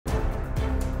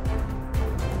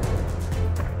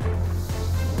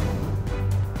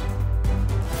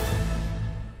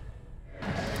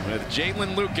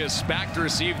Jalen Lucas back to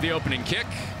receive the opening kick.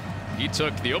 He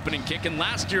took the opening kick in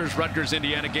last year's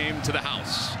Rutgers-Indiana game to the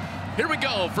house. Here we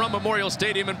go from Memorial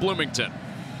Stadium in Bloomington.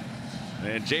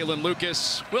 And Jalen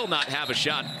Lucas will not have a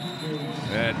shot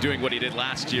at doing what he did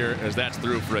last year, as that's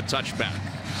through for a touchback.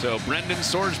 So Brendan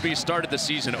Sorsby started the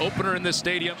season opener in this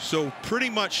stadium. So pretty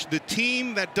much the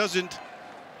team that doesn't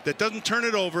turn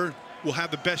it over will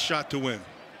have the best shot to win.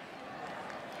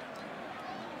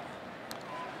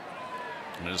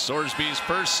 And Sorsby's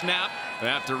first snap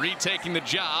after retaking the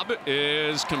job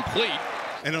is complete.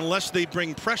 And unless they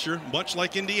bring pressure, much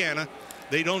like Indiana,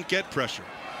 they don't get pressure.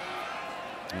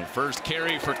 And first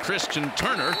carry for Christian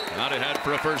Turner, out ahead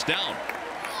for a first down.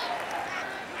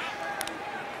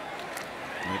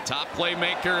 And the top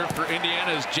playmaker for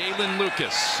Indiana is Jalen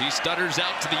Lucas. He stutters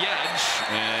out to the edge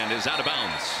and is out of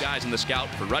bounds. Guys in the scout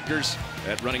for Rutgers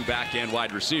at running back and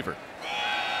wide receiver.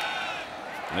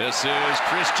 This is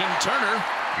Christian Turner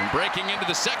breaking into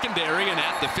the secondary, and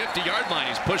at the 50-yard line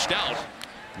he's pushed out,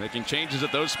 making changes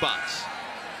at those spots.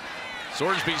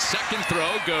 Sorsby's second throw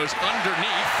goes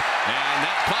underneath, and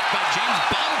that's caught by James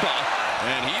Bamba,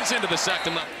 and he's into the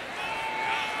second.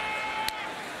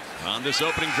 On this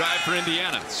opening drive for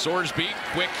Indiana, Sorsby,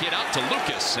 quick hit out to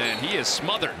Lucas, and he is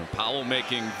smothered. Powell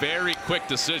making very quick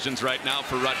decisions right now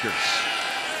for Rutgers.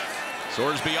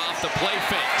 Sorsby off the play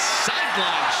fake,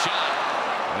 sideline shot.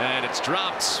 And it's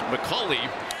dropped. McCauley.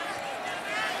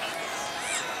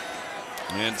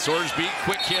 And Sorsby,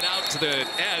 quick hit out to the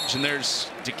edge, and there's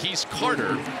DeKeese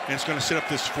Carter. And it's going to set up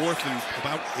this fourth and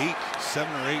about 7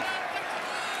 or 8.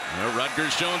 Well,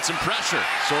 Rutgers showing some pressure.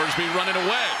 Sorsby running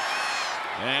away.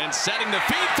 And setting the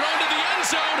feed, thrown to the end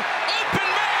zone. Open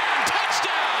man,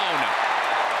 touchdown!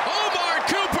 Omar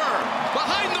Cooper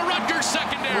behind the Rutgers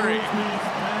secondary.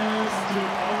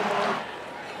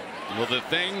 Well, the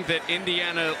thing that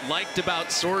Indiana liked about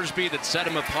Sorsby that set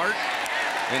him apart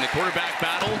in the quarterback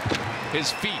battle,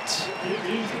 his feet.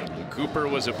 Cooper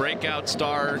was a breakout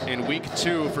star in week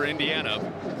 2 for Indiana,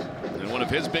 and one of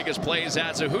his biggest plays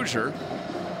as a Hoosier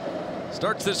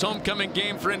starts this homecoming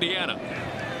game for Indiana.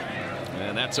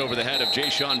 And that's over the head of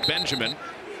Ja'Shawn Benjamin.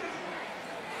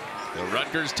 The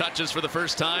Rutgers touches for the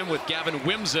first time with Gavin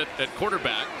Wimsatt at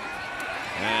quarterback.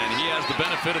 And he has the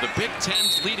benefit of the Big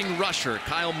Ten's leading rusher,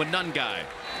 Kyle Monungai.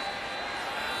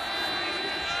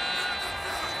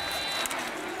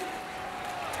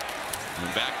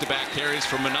 And back-to-back carries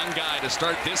for Monungai to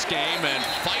start this game, and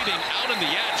fighting out on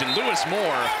the edge, and Lewis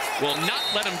Moore will not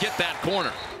let him get that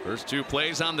corner. First 2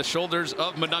 plays on the shoulders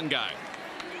of Monungai.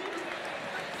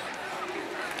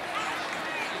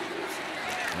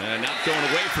 And not going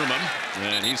away from him,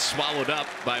 and he's swallowed up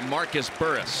by Marcus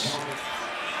Burris.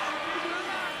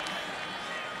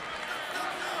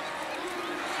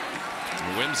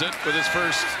 Wimsatt with his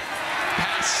first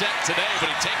pass set today, but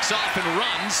he takes off and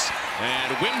runs.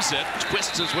 And Wimsatt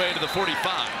twists his way to the 45.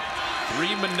 3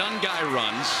 Monungai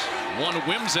runs, 1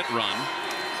 Wimsatt run,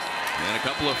 and a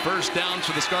couple of first downs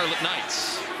for the Scarlet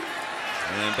Knights.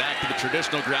 And back to the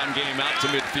traditional ground game out to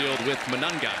midfield with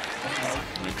Monungai.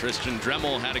 And Christian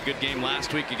Dremel had a good game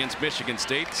last week against Michigan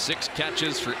State. 6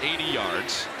 catches for 80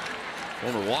 yards.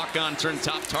 Former walk-on turned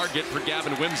top target for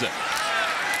Gavin Wimsatt.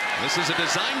 This is a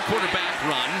design quarterback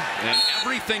run, and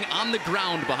everything on the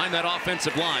ground behind that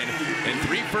offensive line, and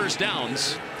 3 first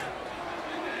downs.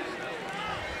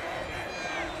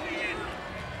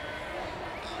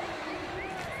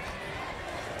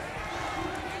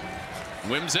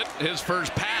 Wimsatt, his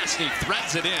first pass, and he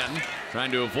threads it in, trying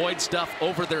to avoid stuff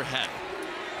over their head.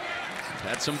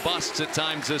 Had some busts at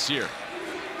times this year.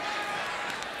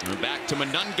 And back to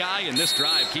Monungai, and this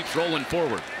drive keeps rolling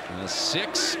forward.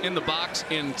 6 in the box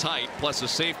in tight, plus a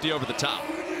safety over the top.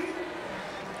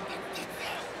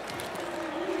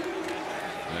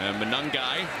 And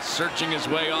Monungai searching his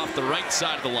way off the right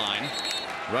side of the line.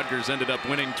 Rutgers ended up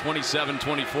winning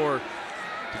 27-24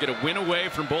 to get a win away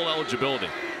from bowl eligibility.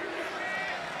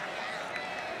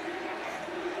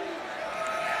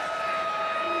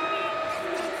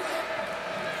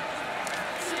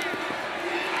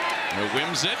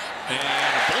 Wimsatt, and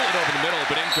a bullet over the middle,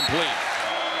 but incomplete.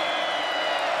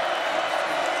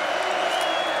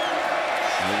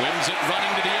 Wimsatt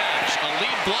running to the edge. A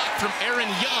lead block from Aaron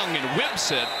Young, and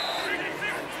Wimsatt.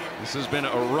 This has been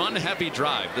a run-heavy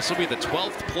drive. This will be the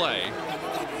 12th play.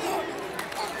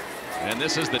 And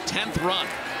this is the 10th run.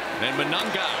 And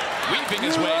Monungai weaving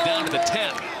his way down to the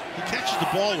 10. He catches the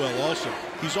ball well also.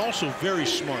 He's also very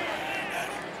smart.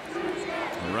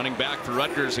 The running back for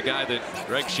Rutgers, a guy that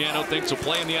Greg Schiano thinks will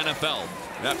play in the NFL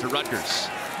after Rutgers.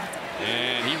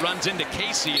 And he runs into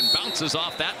Casey and bounces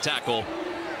off that tackle.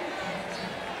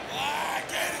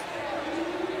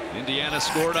 Indiana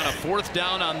scored on a 4th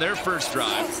down on their first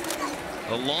drive.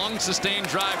 A long sustained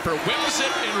drive for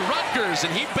Wimsatt in Rutgers,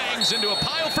 and he bangs into a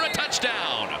pile for a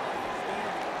touchdown.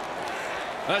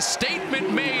 A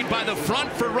statement made by the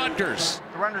front for Rutgers.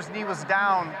 The runner's knee was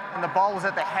down, and the ball was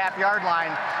at the half-yard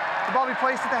line. The ball be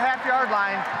placed at the half-yard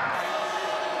line.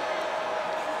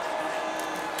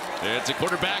 It's a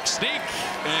quarterback sneak,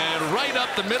 and right up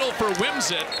the middle for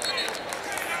Wimsatt,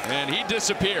 and he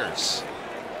disappears.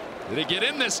 Did he get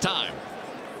in this time?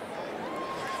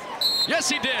 Yes,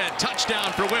 he did.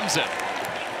 Touchdown for Wimsatt.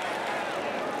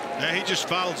 Yeah, he just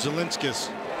fouled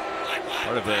Zelinskis.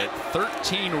 Part of a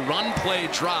 13-run play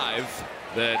drive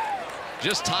that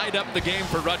just tied up the game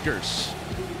for Rutgers.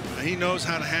 He knows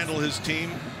how to handle his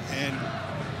team, and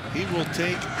he will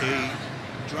take a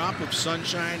drop of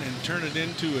sunshine and turn it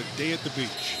into a day at the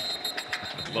beach.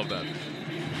 Love that.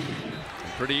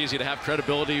 Pretty easy to have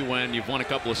credibility when you've won a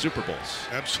couple of Super Bowls.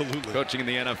 Absolutely. Coaching in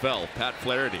the NFL, Pat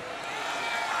Flaherty.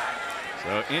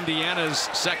 So Indiana's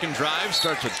second drive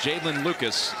starts with Jalen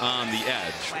Lucas on the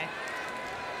edge.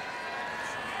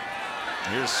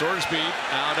 Here's Sorsby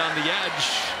out on the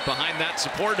edge. Behind that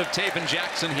support of Taven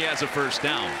Jackson, he has a first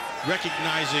down.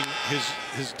 Recognizing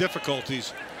his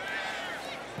difficulties.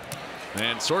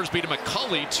 And Sorsby to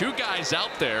McCulley, 2 guys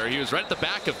out there. He was right at the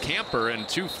back of Camper, and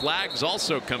 2 flags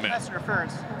also come in. Pass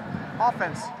interference.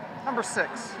 Offense, number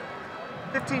 6.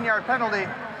 15-yard penalty.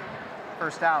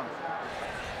 First down.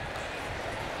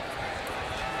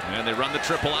 And they run the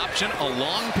triple option. A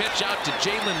long pitch out to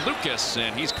Jalen Lucas,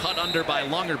 and he's cut under by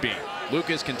Longerbeam.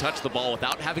 Lucas can touch the ball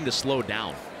without having to slow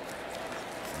down.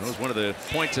 That was one of the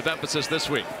points of emphasis this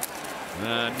week.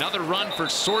 Another run for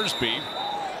Sorsby,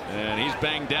 and he's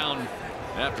banged down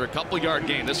after a couple-yard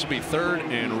gain. This will be 3rd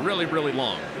and really, really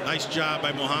long. Nice job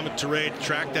by Mohamed Touré to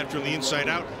track that from the inside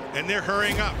out, and they're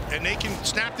hurrying up, and they can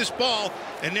snap this ball,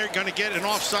 and they're going to get an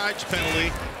offsides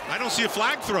penalty. I don't see a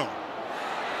flag thrown.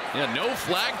 Yeah, no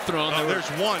flag thrown. There's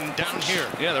one down here.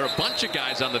 Yeah, there are a bunch of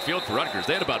guys on the field for Rutgers.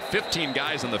 They had about 15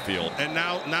 guys on the field. And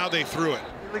now they threw it.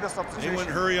 Illegal substitution. They went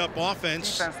hurry up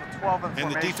offense, Defense with 12 in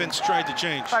and the defense tried to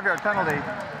change. 5-yard penalty.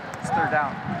 It's 3rd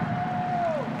down.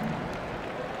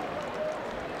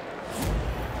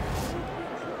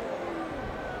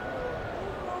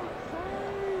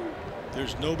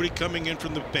 There's nobody coming in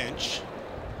from the bench,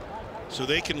 so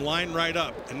they can line right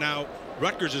up. And now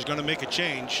Rutgers is going to make a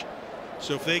change.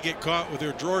 So if they get caught with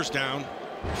their drawers down,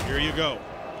 here you go.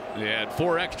 They had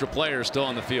 4 extra players still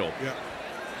on the field. Yeah.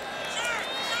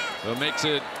 So it makes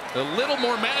it a little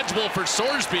more manageable for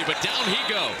Sorsby, but down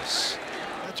he goes.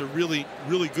 That's a really,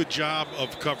 really good job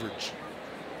of coverage.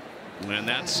 And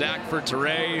that sack for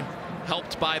Touré,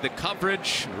 helped by the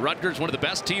coverage. Rutgers, one of the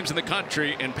best teams in the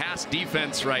country in pass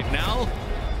defense right now.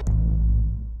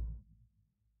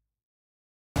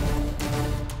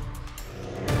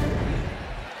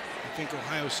 I think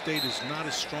Ohio State is not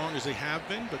as strong as they have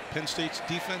been, but Penn State's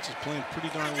defense is playing pretty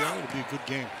darn well. It'll be a good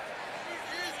game.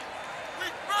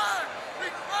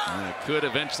 And it could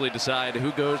eventually decide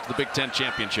who goes to the Big Ten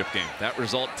championship game. That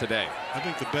result today. I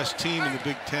think the best team in the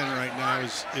Big Ten right now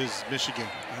is Michigan.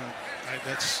 I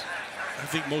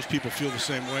think most people feel the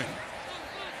same way.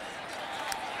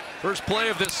 First play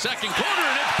of this second quarter,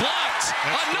 and it's blocked.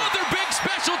 Another big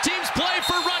special teams play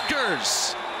for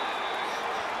Rutgers.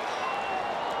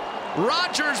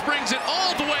 Rogers brings it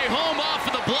all the way home off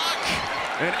of the block,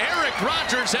 and Eric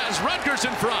Rogers has Rutgers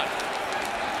in front.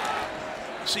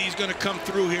 See, he's going to come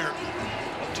through here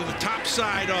to the top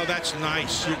side. Oh, that's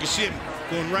nice. You can see him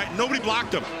going right. Nobody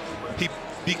blocked him.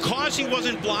 Because he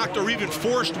wasn't blocked or even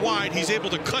forced wide, he's able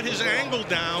to cut his angle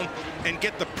down and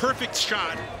get the perfect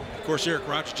shot. Of course, Eric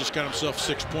Rogers just got himself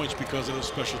 6 points because of those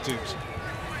special teams.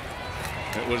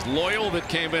 It was Loyal that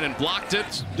came in and blocked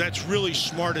it. That's really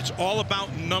smart. It's all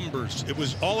about numbers. It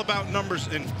was all about numbers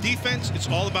in defense. It's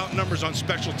all about numbers on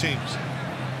special teams.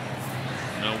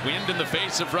 No wind in the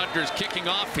face of Rutgers kicking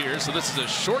off here, so this is a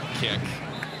short kick,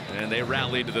 and they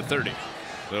rally to the 30.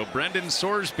 So Brendan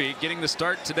Sorsby getting the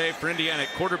start today for Indiana at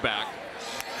quarterback.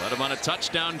 Led them on a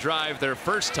touchdown drive, their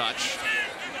first touch.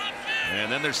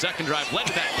 And then their second drive led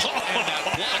to that punt and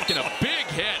that block and a big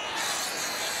hit.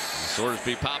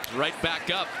 Sorsby pops right back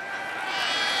up.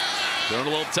 Throwing a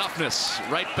little toughness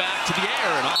right back to the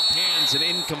air and off hands and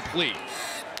incomplete.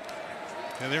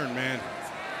 Yeah, they're in man.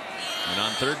 And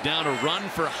on 3rd down, a run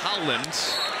for Howland.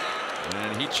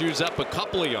 And he chews up a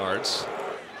couple of yards.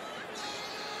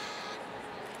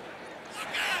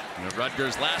 And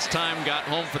Rutgers last time got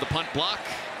home for the punt block.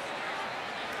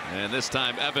 And this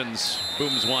time Evans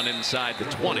booms one inside the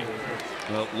 20.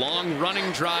 A long running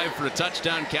drive for a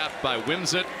touchdown capped by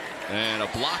Wimsatt. And a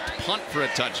blocked punt for a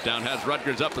touchdown has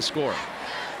Rutgers up the score.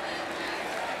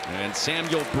 And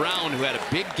Samuel Brown, who had a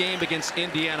big game against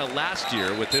Indiana last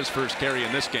year with his first carry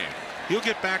in this game. He'll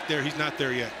get back there. He's not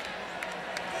there yet.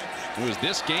 It was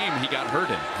this game he got hurt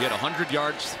in. He had 100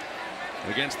 yards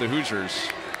against the Hoosiers,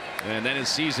 and then his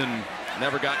season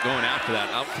never got going after that,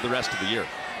 out for the rest of the year.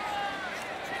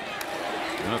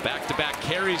 Back-to-back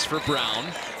carries for Brown.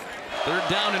 3rd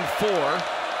down and 4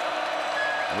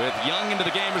 with Young into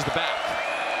the game as the back.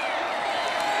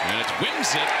 And it's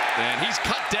Wimsatt, and he's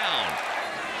cut down.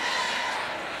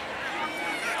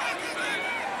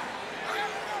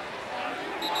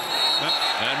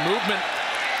 And movement.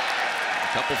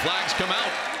 A couple flags come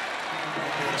out.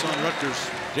 It's on Rutgers.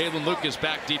 Jalen Lucas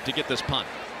back deep to get this punt.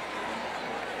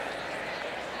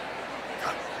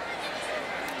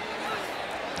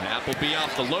 Appleby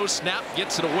off the low snap,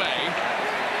 gets it away.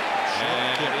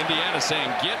 And Indiana saying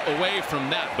get away from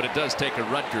that, but it does take a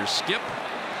Rutgers skip.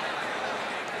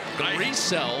 The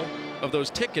resell of those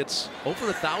tickets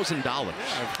over $1,000. Yeah,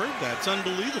 I've heard that. It's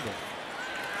unbelievable.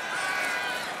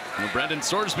 And Brendan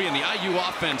Sorsby and the IU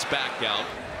offense back out.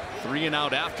 3 and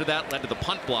out after that led to the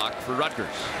punt block for Rutgers.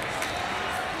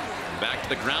 Back to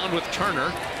the ground with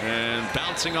Turner and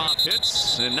bouncing off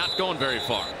hits and not going very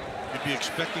far. You'd be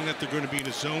expecting that they're going to be in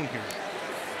a zone here.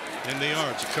 And they are.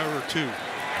 It's a cover 2.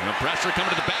 And the pressure coming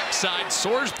to the backside.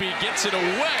 Sorsby gets it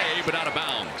away, but out of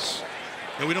bounds.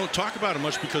 And we don't talk about him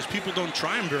much because people don't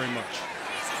try him very much.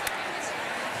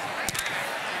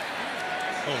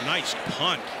 Oh, nice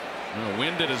punt.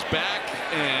 Wind at his back,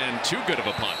 and too good of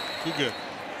a punt. Too good.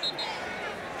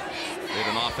 They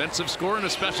had an offensive score and a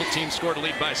special team score to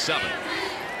lead by 7.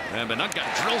 And Benunga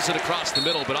drills it across the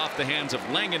middle, but off the hands of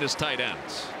Lang and his tight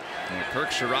ends. And Kirk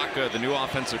Shiraka, the new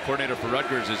offensive coordinator for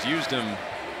Rutgers, has used him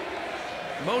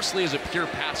mostly as a pure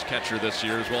pass catcher this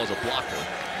year, as well as a blocker.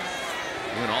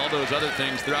 Doing all those other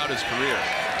things throughout his career.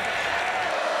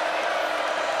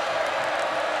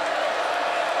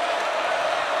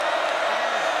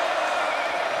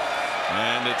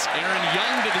 And it's Aaron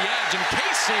Young to the edge, and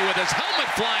Casey with his helmet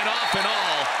flying off and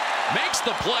all makes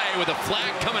the play with a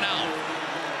flag coming out.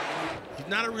 He's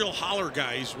not a real holler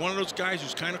guy. He's one of those guys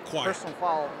who's kind of quiet. Personal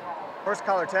foul. First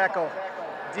collar tackle.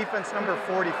 Defense number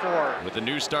 44. With the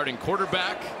new starting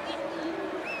quarterback,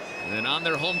 and on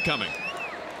their homecoming.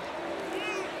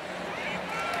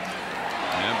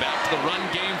 And back to the run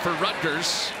game for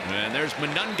Rutgers. And there's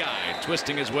Menungai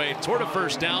twisting his way toward a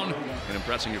first down. And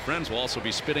impressing your friends will also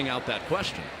be spitting out that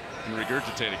question and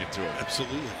regurgitating it to him.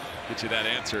 Absolutely. Get you that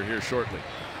answer here shortly.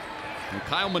 And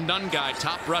Kyle Menungai,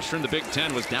 top rusher in the Big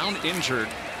Ten, was down injured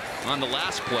on the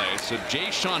last play. So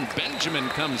Jay-Sean Benjamin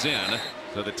comes in.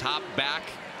 So the top back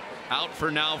out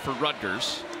for now for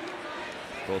Rutgers,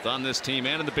 both on this team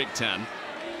and in the Big Ten.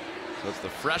 So it's the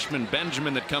freshman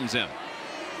Benjamin that comes in.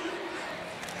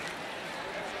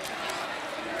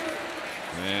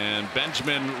 And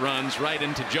Benjamin runs right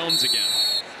into Jones again.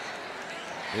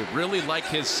 They really like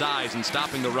his size in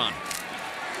stopping the run.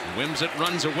 Wimsatt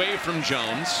runs away from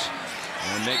Jones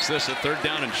and makes this a 3rd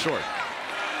down and short.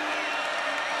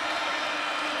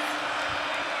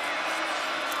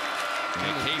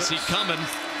 And Casey coming,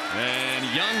 and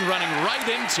Young running right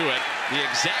into it. The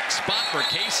exact spot for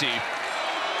Casey.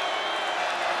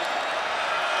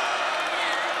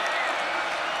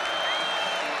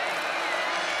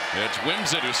 It's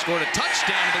Wimsatt who scored a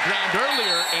touchdown to the ground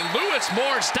earlier, and Lewis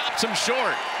Moore stops him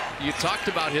short. You talked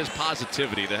about his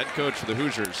positivity, the head coach for the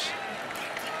Hoosiers.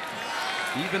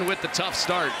 Even with the tough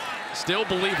start, still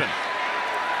believing.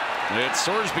 It's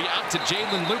Sorsby out to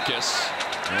Jalen Lucas,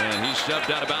 and he's shoved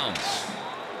out of bounds.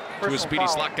 To a speedy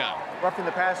slot guy. Roughing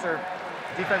the passer,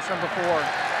 defense number 4.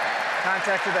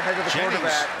 Contact to the head of the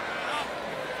quarterback.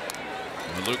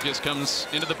 And Lucas comes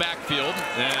into the backfield,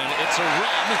 and it's a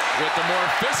run with the more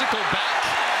physical back,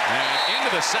 and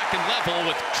into the second level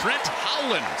with Trent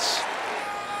Howlands.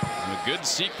 And a good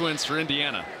sequence for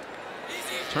Indiana.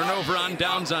 Turnover on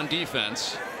downs on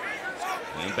defense,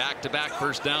 and back-to-back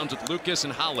first downs with Lucas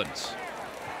and Howlands.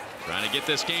 Trying to get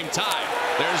this game tied.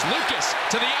 There's Lucas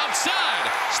to the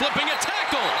outside, slipping a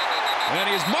tackle, and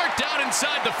he's marked out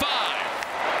inside the 5.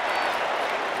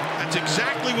 That's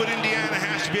exactly what Indiana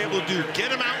has to be able to do.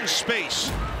 Get him out in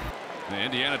space. And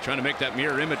Indiana trying to make that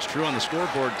mirror image true on the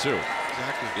scoreboard too.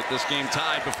 Exactly. Get this game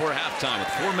tied before halftime with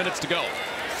 4 minutes to go.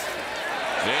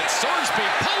 It's Sorsby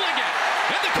pulling it,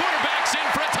 and the quarterback's in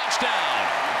for a touchdown.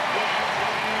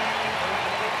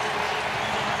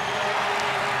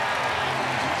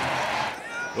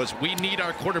 We need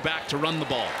our quarterback to run the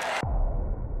ball.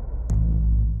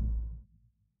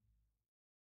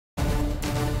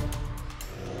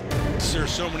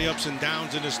 There's so many ups and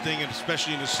downs in this thing, and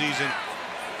especially in the season,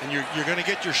 and you're going to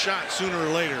get your shot sooner or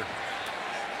later.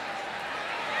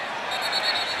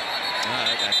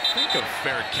 think a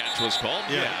fair catch was called.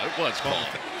 Yeah, it was called.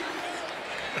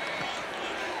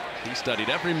 He studied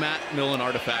every Matt Millen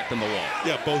artifact on the wall.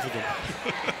 Yeah, both of them.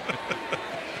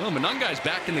 Well, Monungai's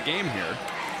back in the game here.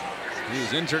 He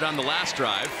was injured on the last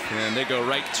drive, and they go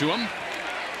right to him.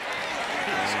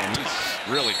 And he's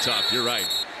really tough. You're right.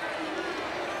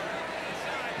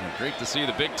 And great to see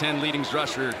the Big Ten leading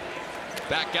rusher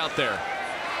back out there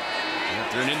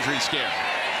after an injury scare.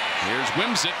 Here's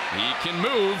Wimsatt. He can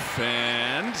move,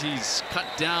 and he's cut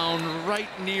down right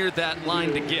near that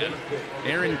line to get.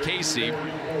 Aaron Casey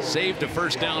saved a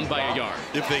first down by a yard.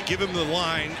 If they give him the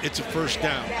line, it's a first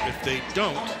down. If they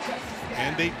don't,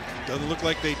 and they doesn't look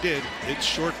like they did, it's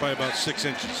short by about 6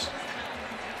 inches.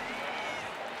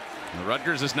 The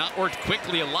Rutgers has not worked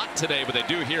quickly a lot today, but they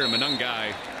do here.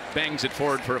 Monungai bangs it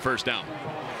forward for a first down.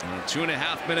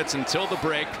 2.5 minutes until the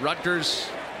break. Rutgers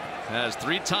has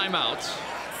 3 timeouts.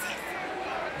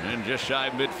 And just shy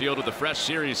of midfield of the fresh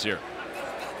series here.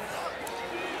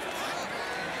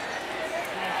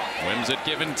 Wimsatt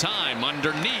given time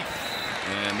underneath.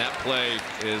 And that play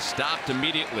is stopped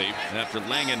immediately after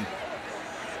Langen,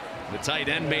 the tight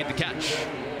end, made the catch.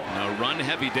 A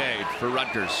run-heavy day for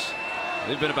Rutgers.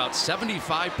 They've been about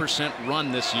 75%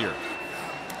 run this year.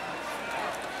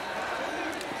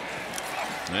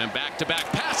 And back-to-back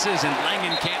passes, and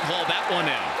Langen can't haul that one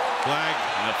in. Flag.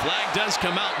 And the flag does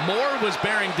come out. Moore was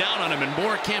bearing down on him, and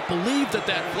Moore can't believe that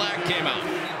that flag came out.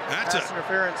 That's pass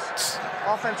interference.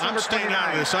 Offense I'm number staying 29.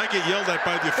 out of this. I get yelled at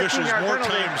by the officials more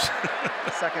times.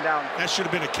 Second down. That should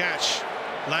have been a catch.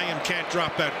 Langen can't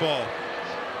drop that ball.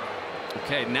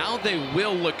 Okay, now they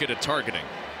will look at a targeting.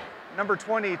 Number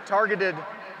 20 targeted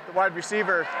the wide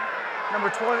receiver. Number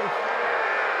 20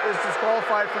 is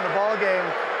disqualified from the ball game.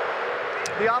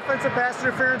 The offensive pass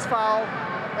interference foul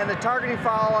and the targeting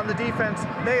foul on the defense,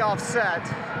 they offset.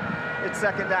 It's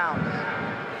second down.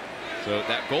 So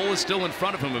that goal is still in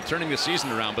front of him of turning the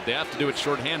season around, but they have to do it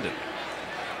shorthanded.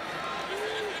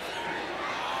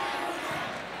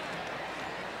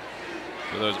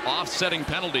 So those offsetting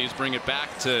penalties bring it back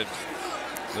to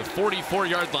the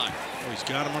 44-yard line. Oh, he's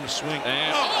got him on a swing.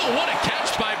 And what a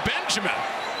catch by Benjamin.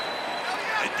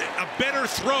 A better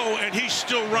throw, and he's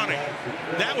still running.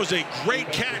 That was a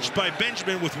great catch by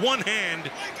Benjamin with one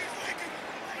hand.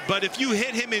 But if you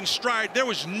hit him in stride, there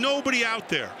was nobody out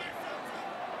there.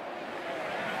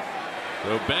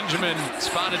 So Benjamin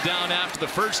spotted down after the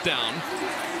first down.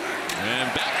 And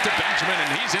back to Benjamin,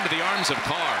 and he's into the arms of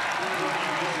Carr.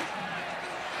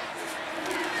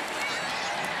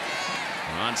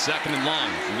 On second and long,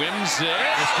 Wimsatt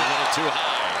just a little too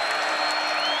high.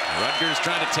 Rutgers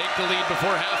trying to take the lead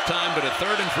before halftime, but a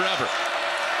third and forever.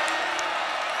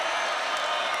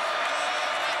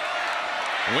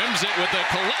 Wimsatt with a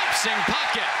collapsing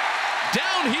pocket.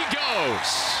 Down he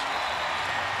goes.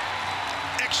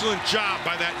 Excellent job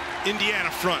by that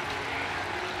Indiana front.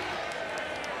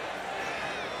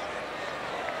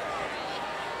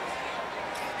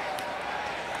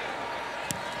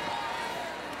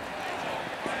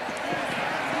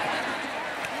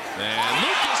 And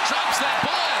Lucas drops that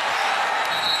ball.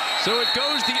 So it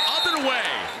goes the other way.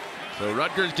 So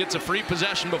Rutgers gets a free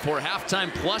possession before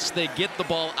halftime, plus they get the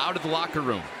ball out of the locker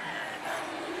room.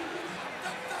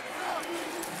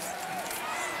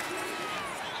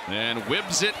 And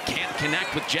Wimsatt can't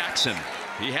connect with Jackson.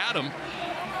 He had him.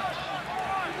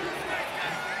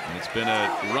 And it's been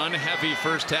a run-heavy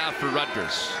first half for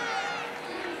Rutgers.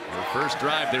 The first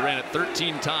drive, they ran it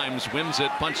 13 times.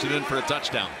 Wimsatt punched it in for a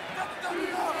touchdown.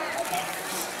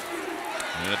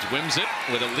 And it's Wimsatt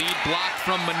with a lead block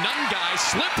from Monungai,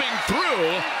 slipping through,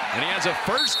 and he has a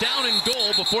first down and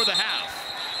goal before the half.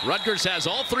 Rutgers has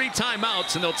all 3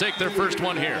 timeouts, and they'll take their first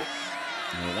one here.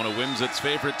 And one of Wimsatt's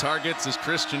favorite targets is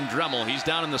Christian Dremel. He's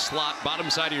down in the slot, bottom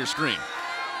side of your screen.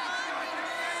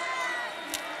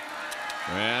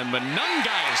 And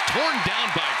Monungai is torn down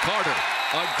by Carter.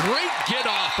 A great get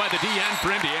off by the DN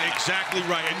for Indiana. Exactly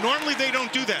right. And normally they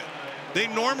don't do that. They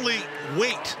normally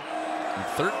wait.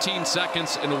 13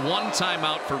 seconds and 1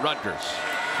 timeout for Rutgers.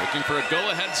 Looking for a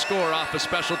go-ahead score off a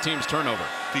special teams turnover.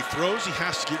 If he throws, he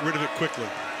has to get rid of it quickly.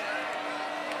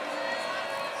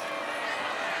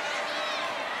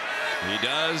 He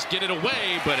does get it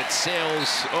away, but it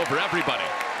sails over everybody.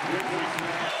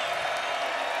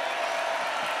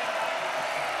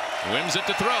 Wimsatt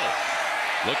to throw.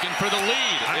 Looking for the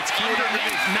lead. It's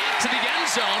underneath, not to the end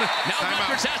zone. Now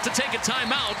Rutgers has to take a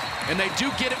timeout, and they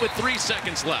do get it with 3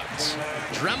 seconds left.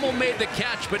 Dremel made the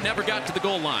catch, but never got to the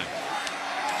goal line.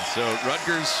 So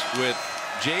Rutgers with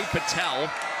Jay Patel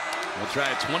will try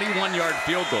a 21-yard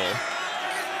field goal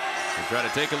to try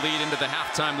to take a lead into the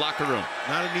halftime locker room.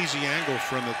 Not an easy angle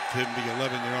from the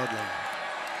 11-yard line.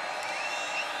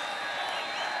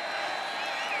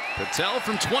 Patel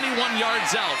from 21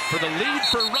 yards out for the lead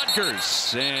for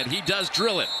Rutgers, and he does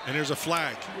drill it. And there's a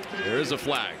flag. There is a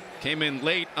flag. Came in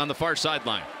late on the far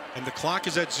sideline. And the clock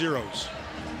is at zeros.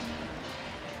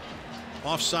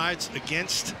 Offsides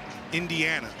against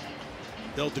Indiana.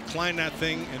 They'll decline that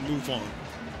thing and move on.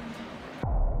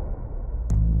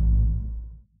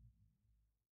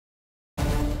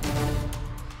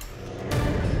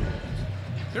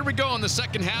 Here we go in the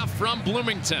second half from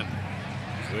Bloomington,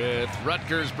 with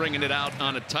Rutgers bringing it out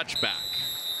on a touchback.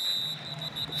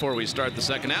 Before we start the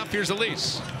second half, here's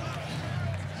Elise.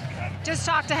 Just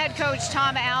talked to head coach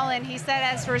Tom Allen. He said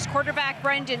as for his quarterback,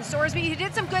 Brendan Sorsby, he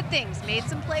did some good things. Made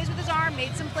some plays with his arm,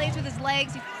 made some plays with his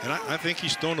legs. And I think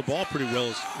he's thrown the ball pretty well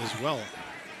as well.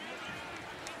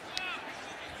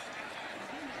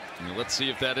 Now let's see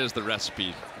if that is the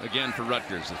recipe, again, for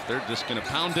Rutgers. If they're just going to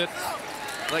pound it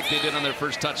like they did on their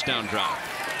first touchdown drive.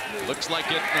 Looks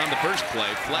like it on the first play.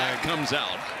 Flag comes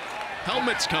out.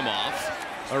 Helmets come off.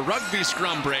 A rugby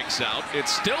scrum breaks out.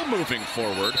 It's still moving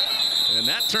forward. And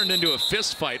that turned into a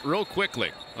fist fight real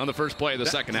quickly on the first play of the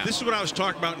second half. This is what I was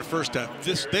talking about in the first half.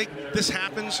 This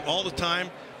happens all the time.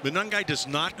 Menungai does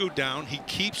not go down. He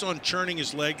keeps on churning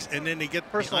his legs, and then they get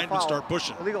behind him and start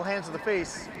pushing. Illegal hands to the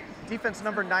face. Defense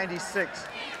number 96.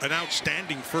 An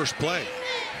outstanding first play.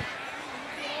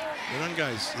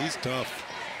 Menungai's, he's tough.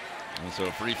 And so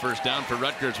a free first down for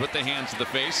Rutgers with the hands to the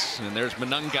face. And there's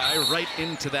Menungai right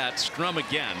into that scrum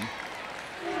again.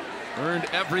 Earned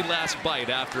every last bite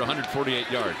after 148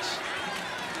 yards.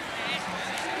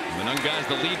 Menungai's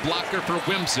the lead blocker for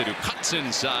Wimsatt, who cuts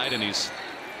inside, and he's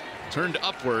turned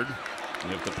upward.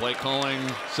 And if the play calling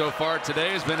so far today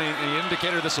has been an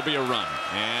indicator, this will be a run.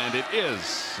 And it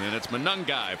is. And it's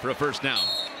Menungai for a first down.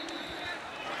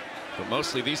 But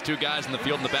mostly these two guys in the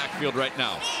field in the backfield right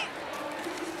now.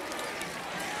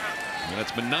 And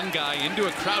it's Menungai into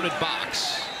a crowded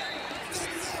box.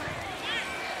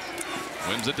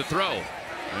 Wimsatt to throw.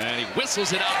 And he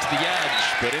whistles it out to the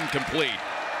edge, but incomplete.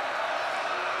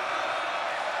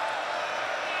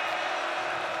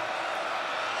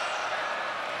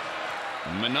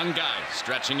 Menungai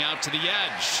stretching out to the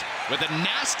edge with a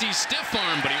nasty stiff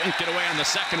arm, but he won't get away on the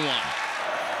second one.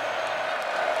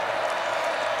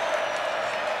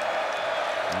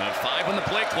 And 5 on the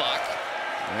play clock,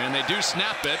 and they do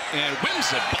snap it, and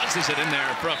Wimsatt buzzes it in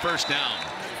there for a first down.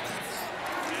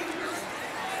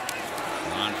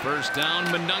 On first down,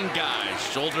 Menungai,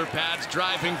 shoulder pads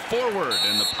driving forward,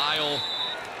 and the pile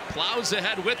plows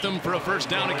ahead with them for a first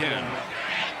down again.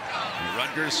 And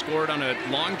Rutgers scored on a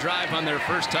long drive on their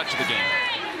first touch of the game.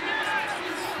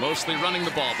 Mostly running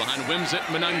the ball behind Wimsatt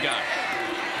and Menungai.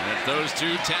 And if those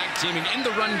two tag teaming in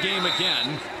the run game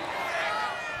again,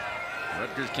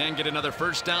 Rutgers can get another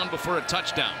first down before a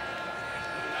touchdown.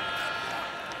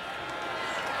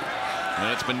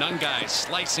 And it's Menungai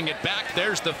slicing it back.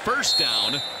 There's the first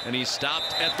down, and he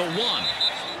stopped at the 1.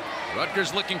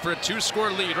 Rutgers looking for a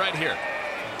 2-score lead right here.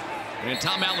 And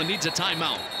Tom Allen needs a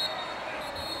timeout.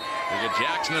 We get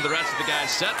Jackson and the rest of the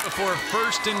guys set before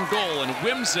first and goal, and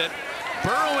Wimsatt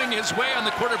burrowing his way on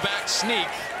the quarterback sneak.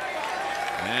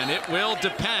 And it will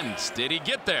depend. Did he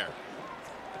get there?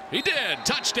 He did.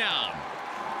 Touchdown.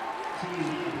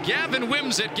 Gavin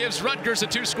Wimsatt gives Rutgers a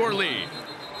 2-score lead.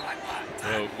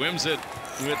 So Wimsatt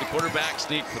with the quarterback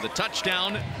sneak for the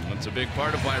touchdown. That's a big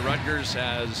part of why Rutgers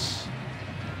has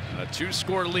a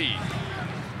 2-score lead.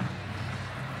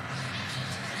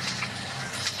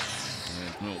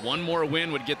 And one more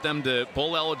win would get them to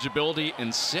bowl eligibility,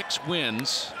 and 6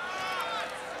 wins.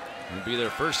 It would be their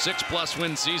first 6+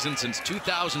 win season since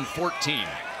 2014.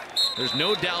 There's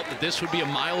no doubt that this would be a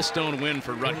milestone win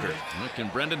for Rutgers. Can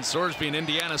Brendan Sorsby and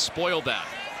Indiana spoil that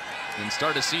and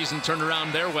start a season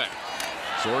turnaround their way?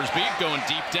 Sorsby going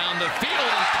deep down the field,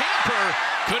 and Camper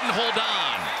couldn't hold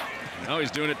on. Now he's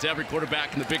doing it to every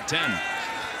quarterback in the Big Ten.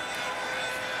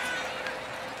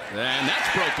 And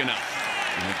that's broken up.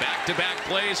 Back-to-back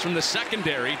plays from the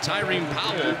secondary. Tyreen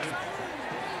Powell.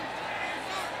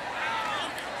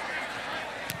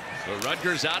 So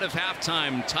Rutgers out of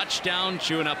halftime. Touchdown,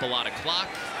 chewing up a lot of clock.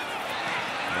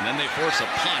 And then they force a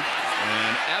punt.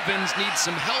 And Evans needs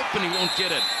some help, and he won't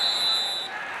get it.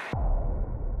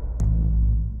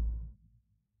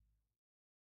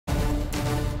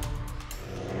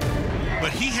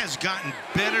 But he has gotten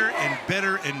better and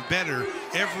better and better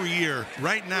every year.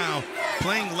 Right now,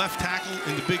 playing left tackle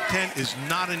in the Big Ten is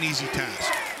not an easy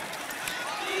task.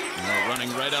 Running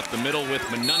right up the middle with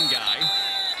Menungai.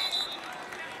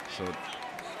 So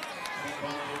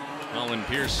Colin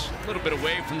Pierce a little bit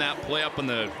away from that play up on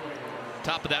the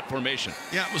top of that formation.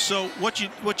 Yeah, so what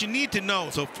you need to know,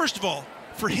 so first of all,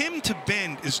 for him to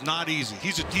bend is not easy.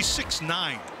 He's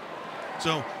 6'9",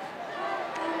 So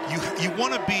you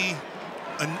want to be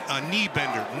a knee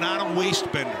bender, not a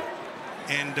waist bender.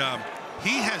 And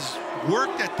he has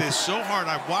worked at this so hard.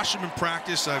 I've watched him in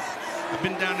practice. I've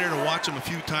been down there to watch him a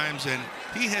few times, and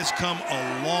he has come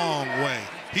a long way.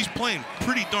 He's playing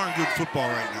pretty darn good football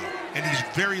right now, and he's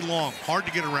very long, hard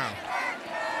to get around.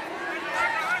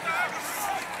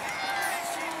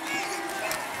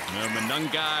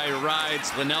 Monungai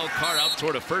rides Linnell Carr out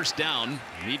toward a first down.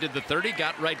 Needed the 30,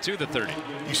 got right to the 30.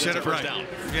 You said it right. Down.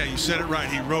 Yeah, you said it right.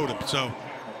 He rode him. So,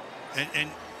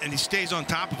 and he stays on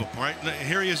top of him. Right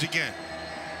here he is again.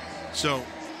 So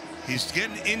he's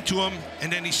getting into him,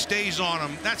 and then he stays on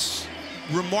him. That's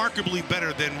remarkably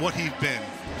better than what he's been.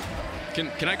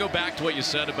 Can I go back to what you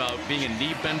said about being a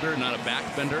knee bender, not a back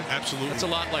bender? Absolutely. That's a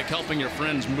lot like helping your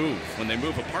friends move when they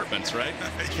move apartments, right?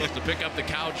 You're supposed to pick up the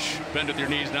couch, bend with your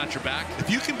knees, not your back. If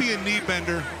you can be a knee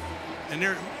bender, and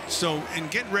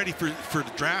getting ready for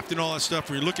the draft and all that stuff,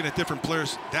 where you're looking at different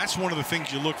players, that's one of the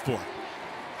things you look for.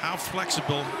 How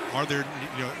flexible are they,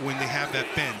 when they have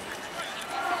that bend?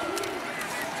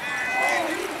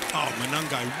 Oh,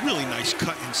 Monungai, really nice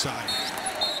cut inside.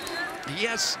 He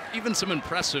has even some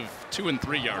impressive 2- and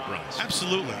 3-yard runs.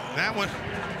 Absolutely. That one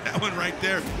right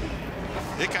there,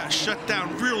 it got shut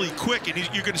down really quick, and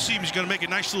you're going to see him. He's going to make a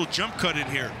nice little jump cut in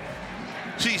here.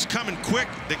 See, he's coming quick.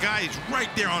 The guy is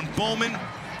right there on Bowman,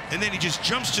 and then he just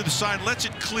jumps to the side, lets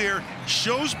it clear,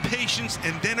 shows patience,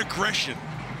 and then aggression.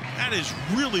 That is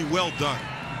really well done.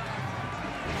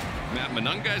 Matt,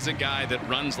 Monungai's a guy that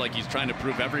runs like he's trying to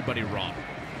prove everybody wrong.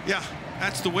 Yeah,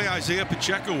 that's the way Isaiah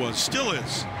Pacheco was, still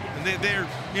is. And they're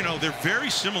very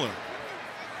similar.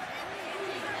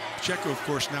 Pacheco, of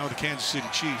course, now the Kansas City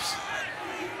Chiefs.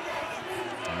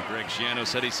 And Greg Schiano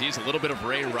said he sees a little bit of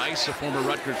Ray Rice, a former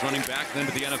Rutgers running back, then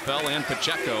to the NFL, and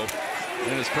Pacheco,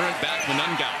 and his current back,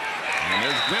 Monungai. And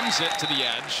there's Wimsatt to the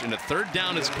edge, and a third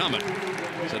down is coming.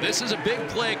 So this is a big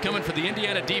play coming for the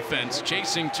Indiana defense,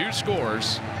 chasing 2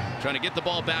 scores, trying to get the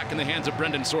ball back in the hands of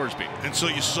Brendan Sorsby. And so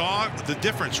you saw the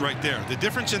difference right there. The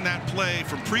difference in that play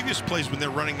from previous plays when they're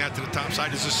running that to the top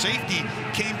side is the safety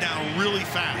came down really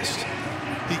fast.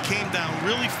 He came down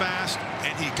really fast,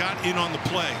 and he got in on the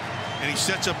play, and he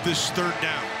sets up this third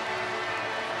down.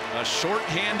 A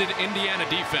short-handed Indiana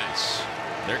defense.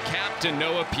 Their captain,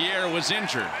 Noah Pierre, was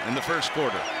injured in the first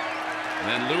quarter.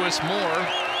 And Lewis Moore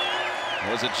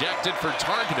was ejected for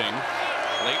targeting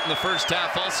late in the first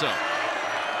half also.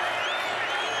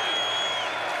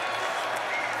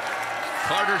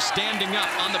 Carter standing up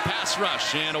on the pass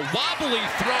rush, and a wobbly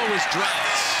throw is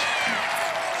dropped.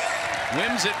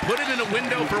 Wimsatt put it in a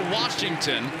window for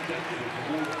Washington,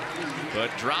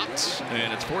 but dropped,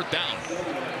 and it's 4th down.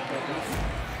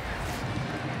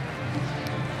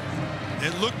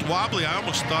 It looked wobbly. I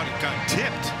almost thought it got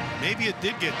tipped. Maybe it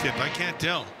did get tipped. I can't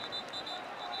tell.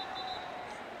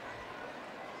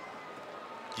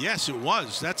 Yes, it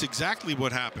was. That's exactly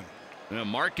what happened.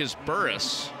 Marcus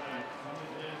Burris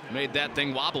made that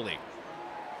thing wobbly.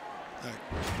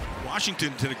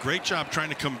 Washington did a great job trying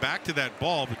to come back to that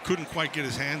ball, but couldn't quite get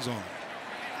his hands on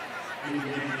it.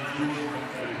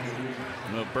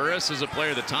 Burris is a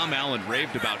player that Tom Allen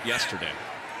raved about yesterday.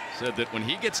 Said that when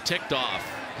he gets ticked off,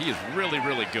 he is really,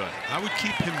 really good. I would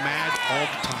keep him mad all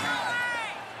the time.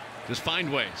 Just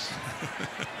find ways.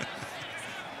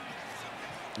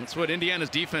 That's what Indiana's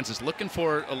defense is looking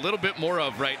for a little bit more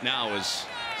of right now, is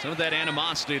some of that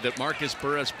animosity that Marcus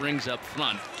Burris brings up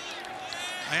front.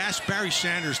 I asked Barry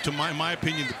Sanders, to my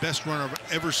opinion, the best runner I've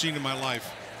ever seen in my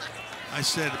life. I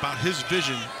said about his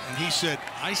vision, and he said,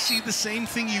 I see the same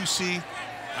thing you see.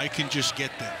 I can just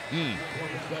get there. And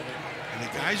the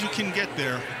guys who can get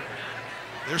there,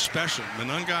 they're special.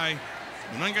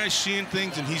 Monungai's seeing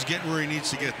things, and he's getting where he needs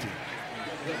to get to.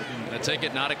 I take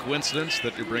it not a coincidence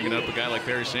that you're bringing up a guy like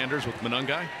Barry Sanders with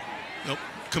Monungai? Nope.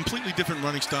 Completely different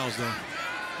running styles, though.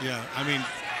 Yeah, I mean,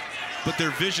 but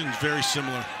their vision's very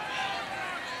similar.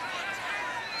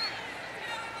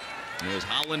 It was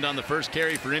Holland on the first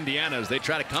carry for Indiana as they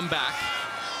try to come back.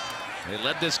 They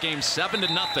led this game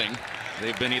 7-0.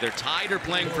 They've been either tied or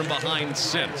playing from behind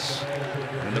since.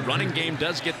 And the running game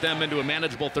does get them into a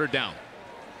manageable third down.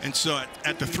 And so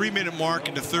at the 3-minute mark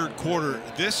in the third quarter,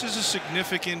 this is a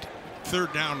significant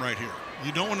third down right here.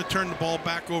 You don't want to turn the ball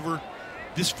back over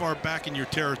this far back in your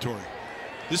territory.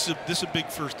 This is a big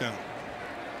first down.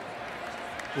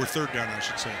 Or third down, I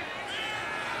should say.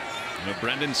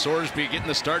 Brendan Sorsby getting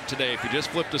the start today. If you just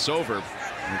flipped us over,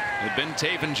 they've been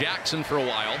Taven Jackson for a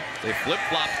while. They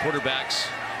flip-flopped quarterbacks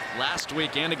last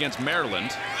weekend against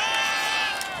Maryland.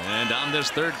 And on this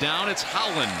third down, it's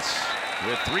Howlands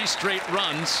with 3 straight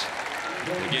runs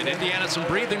Again, Indiana some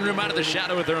breathing room out of the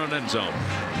shadow of their own end zone.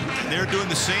 And they're doing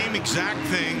the same exact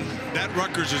thing that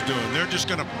Rutgers is doing. They're just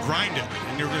going to grind it.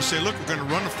 And they're going to say, look, we're going to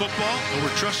run the football, and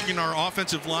we're trusting in our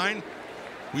offensive line.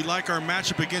 We like our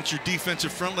matchup against your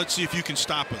defensive front. Let's see if you can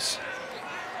stop us.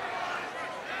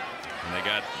 And they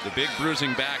got the big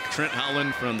bruising back, Trent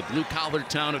Howland from the blue-collar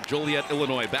town of Joliet,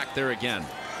 Illinois, back there again.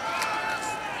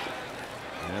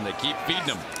 And they keep feeding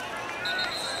him.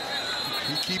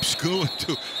 He keeps going,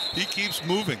 too. He keeps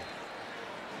moving.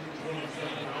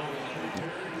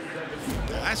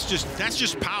 That's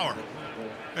just power.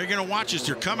 They're going to watch this.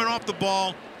 They're coming off the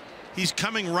ball. He's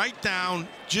coming right down.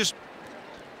 Just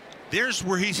there's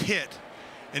where he's hit.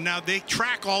 And now they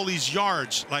track all these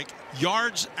yards, like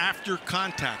yards after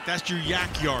contact. That's your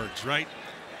yak yards, right?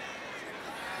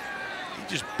 He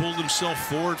just pulled himself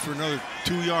forward for another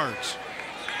 2 yards.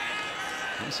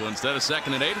 So instead of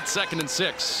 2nd and 8, it's 2nd and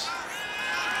 6.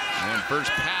 And first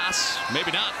pass,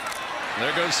 maybe not.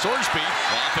 There goes Sorsby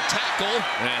off a tackle,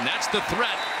 and that's the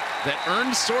threat that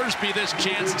earned Sorsby this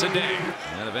chance today.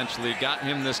 And eventually got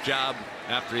him this job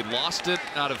after he lost it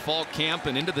out of fall camp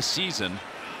and into the season.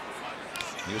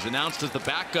 He was announced as the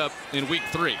backup in week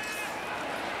 3.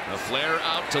 A flare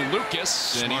out to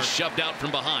Lucas, and he's shoved out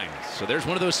from behind. So there's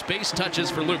one of those space touches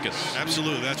for Lucas.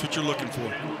 Absolutely, that's what you're looking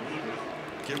for.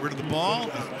 Get rid of the ball.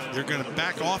 They're going to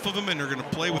back off of him, and they're going to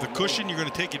play with a cushion. You're going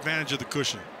to take advantage of the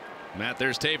cushion. Matt,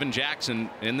 there's Taven Jackson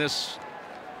in this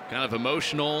kind of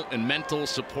emotional and mental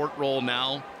support role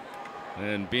now,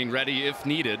 and being ready if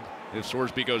needed if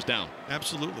Sorsby goes down.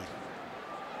 Absolutely.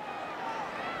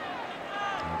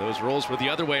 And those roles were the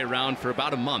other way around for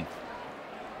about a month.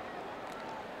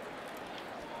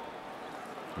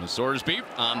 And Sorsby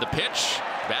on the pitch.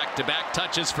 Back-to-back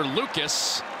touches for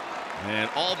Lucas. And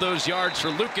all those yards for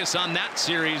Lucas on that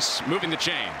series, moving the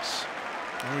chains.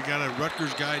 And we got a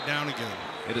Rutgers guy down again.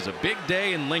 It is a big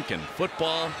day in Lincoln.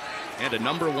 Football and a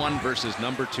 #1 versus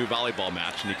 #2 volleyball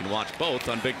match. And you can watch both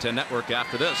on Big Ten Network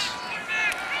after this.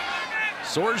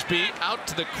 Sorsby out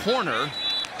to the corner.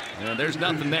 And there's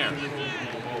nothing there.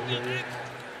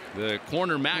 The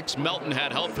corner, Max Melton,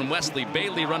 had help from Wesley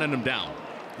Bailey running him down.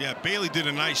 Yeah, Bailey did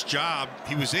a nice job.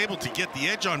 He was able to get the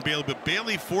edge on Bailey, but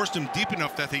Bailey forced him deep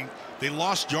enough that they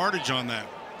lost yardage on that.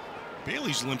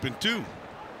 Bailey's limping too.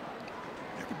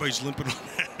 Everybody's limping on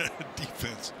that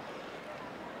defense.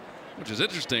 Which is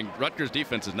interesting. Rutgers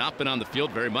defense has not been on the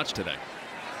field very much today.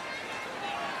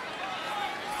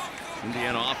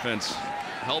 Indiana offense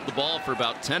held the ball for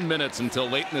about 10 minutes until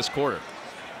late in this quarter.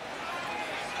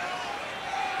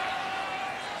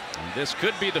 And this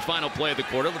could be the final play of the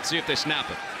quarter. Let's see if they snap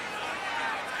it.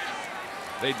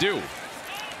 They do.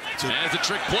 And it's a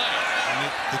trick play.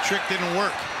 And the trick didn't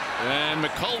work. And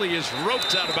McCauley is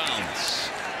roped out of bounds.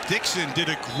 Dixon did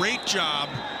a great job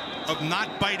of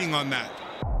not biting on that.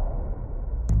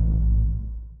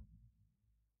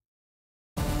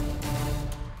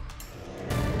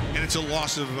 And it's a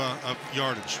loss of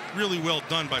yardage. Really well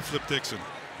done by Flip Dixon.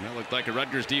 That looked like a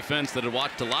Rutgers defense that had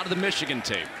watched a lot of the Michigan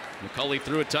tape. McCauley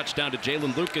threw a touchdown to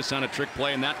Jalen Lucas on a trick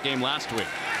play in that game last week.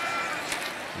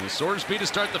 And Sorsby to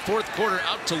start the 4th quarter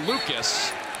out to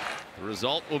Lucas. The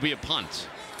result will be a punt.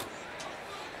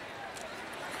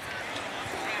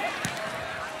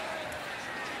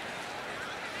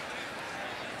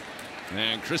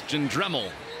 And Christian Dremel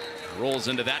rolls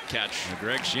into that catch. And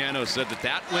Greg Schiano said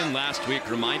that win last week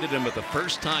reminded him of the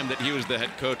first time that he was the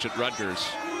head coach at Rutgers.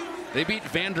 They beat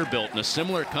Vanderbilt in a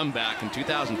similar comeback in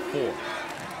 2004.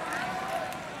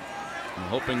 I'm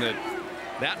hoping that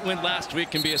win last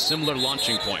week can be a similar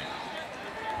launching point.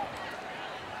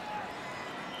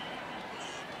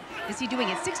 Is he doing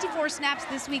it? 64 snaps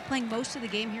this week, playing most of the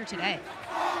game here today.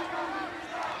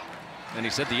 And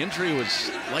he said the injury was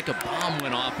like a bomb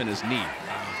went off in his knee.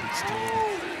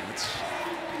 That's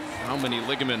how many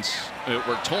ligaments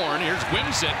were torn. Here's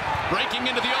Wimsatt breaking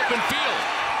into the open field.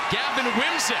 Gavin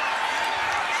Wimsatt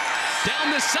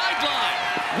down the sideline.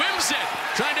 Wimsatt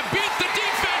trying to beat the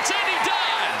defense, and he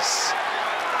does.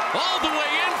 All the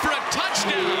way in for a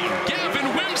touchdown. Gavin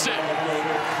Wimsatt.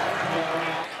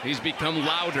 He's become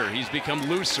louder. He's become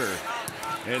looser.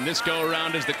 And this go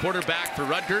around is the quarterback for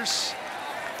Rutgers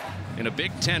in a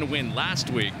Big Ten win last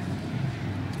week.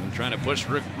 And trying to push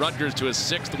Rutgers to his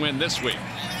 6th win this week.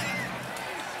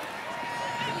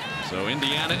 So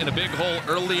Indiana in a big hole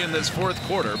early in this 4th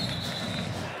quarter.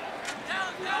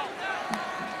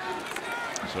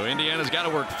 So Indiana's got to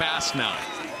work fast now.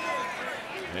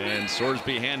 And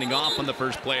Sorsby handing off on the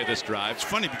first play of this drive. It's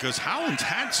funny because Howland's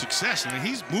had success. I mean,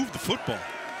 he's moved the football.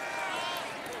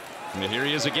 And here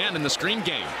he is again in the screen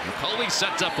game. McCauley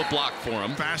sets up a block for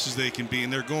him. Fast as they can be,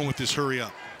 and they're going with this hurry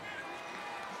up.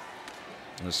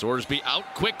 Sorsby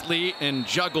out quickly and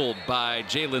juggled by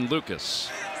Jalen Lucas.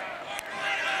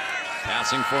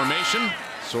 Passing formation.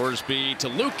 Sorsby to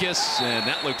Lucas, and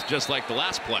that looked just like the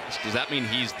last play. Does that mean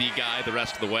he's the guy the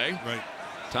rest of the way? Right.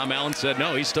 Tom Allen said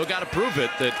no, he's still got to prove it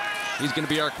that he's going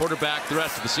to be our quarterback the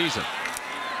rest of the season.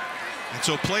 And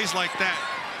so plays like that,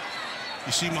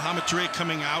 you see Mohamed Toure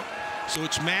coming out, so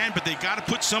it's man, but they got to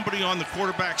put somebody on the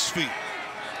quarterback's feet.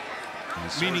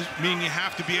 Meaning you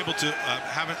have to be able to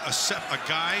have a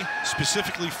guy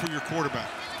specifically for your quarterback.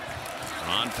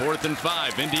 On 4th and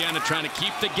 5, Indiana trying to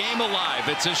keep the game alive.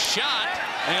 It's a shot,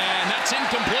 and that's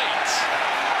incomplete.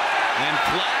 And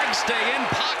flags stay in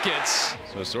pockets.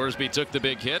 So Sorsby took the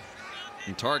big hit.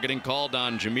 And targeting called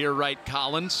on Jameer Wright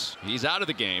Collins. He's out of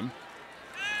the game.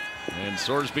 And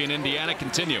Sorsby and Indiana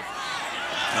continue.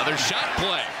 Another shot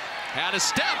play. Had a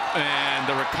step, and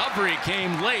the recovery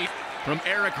came late from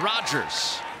Eric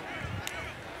Rutgers.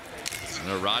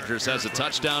 Rutgers has a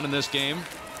touchdown in this game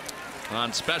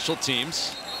on special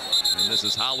teams. And this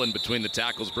is Holland between the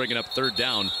tackles, bringing up 3rd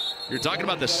down. You're talking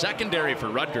about the secondary for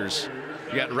Rutgers.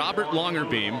 You got Robert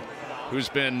Longerbeam, who's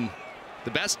been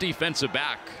the best defensive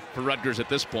back for Rutgers at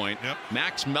this point. Yep.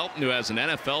 Max Melton, who has an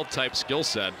NFL-type skill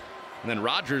set. And then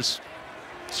Rutgers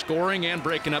scoring and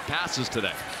breaking up passes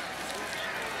today.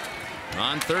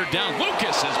 On 3rd down,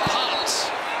 Lucas has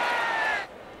popped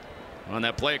on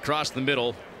that play across the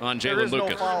middle on Jalen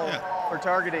Lucas. No foul for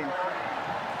targeting.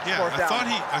 Yeah,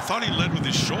 I thought he led with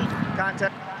his shoulder.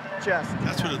 Contact chest.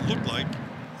 That's what it looked like.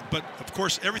 But of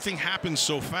course, everything happens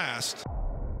so fast.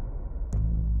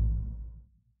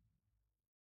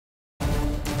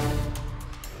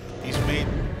 He's made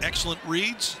excellent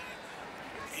reads.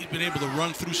 He's been able to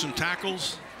run through some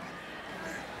tackles.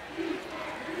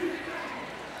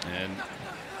 And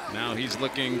now he's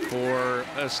looking for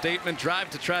a statement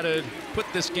drive to try to put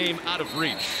this game out of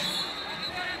reach.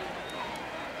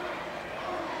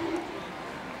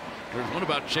 There's one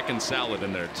about chicken salad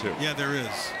in there too. Yeah, there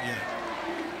is. Yeah.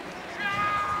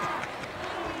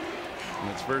 And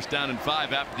it's 1st down and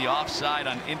 5 after the offside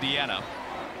on Indiana.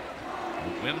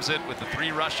 Wimsatt with the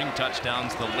 3 rushing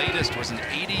touchdowns. The latest was an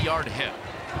 80-yard hit.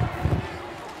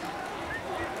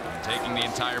 And taking the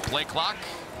entire play clock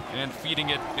and feeding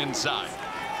it inside.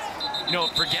 You know,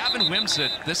 for Gavin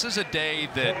Wimsatt, this is a day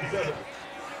that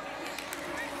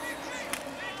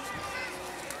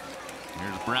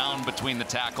here's Brown between the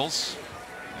tackles,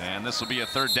 and this will be a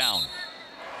 3rd down.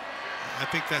 I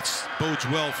think that bodes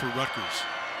well for Rutgers.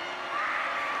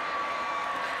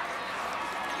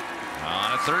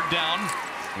 On a 3rd down,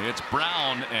 it's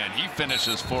Brown, and he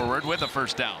finishes forward with a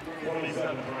 1st down.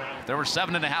 If there were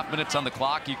 7.5 minutes on the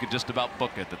clock, you could just about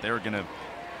book it that they were going to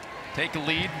take a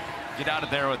lead, get out of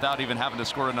there without even having to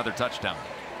score another touchdown.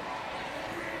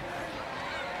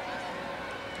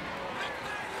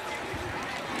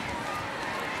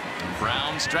 And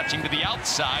Brown stretching to the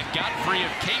outside, got free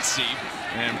of Casey,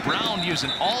 and Brown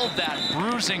using all of that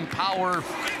bruising power.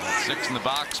 6 in the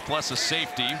box plus a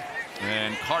safety,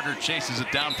 and Carter chases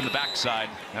it down from the backside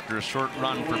after a short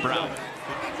run for Brown.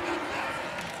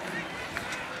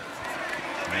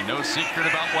 And no secret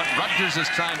about what Rutgers is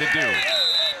trying to do.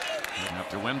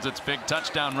 After Wimsatt's big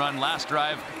touchdown run last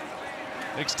drive,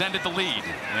 extended the lead,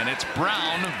 and it's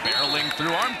Brown barreling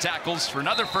through arm tackles for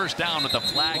another 1st down with a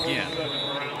flag in.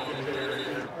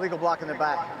 Illegal block in the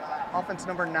back. Offense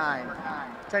number 9.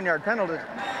 10-yard penalty.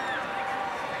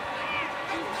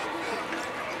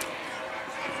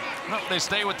 Well, they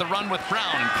stay with the run with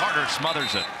Brown, and Carter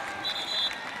smothers it.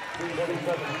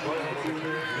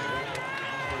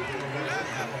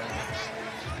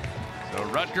 So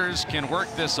Rutgers can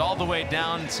work this all the way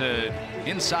down to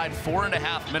inside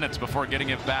 4.5 minutes before getting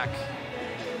it back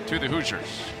to the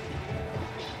Hoosiers.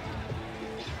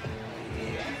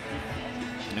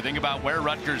 You think about where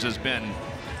Rutgers has been.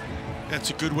 That's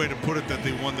a good way to put it, that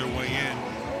they won their way in.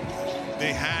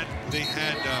 They had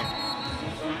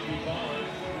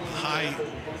high,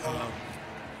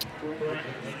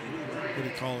 what do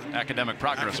you call it? Academic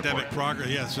progress. Academic progress,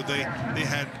 yeah. So they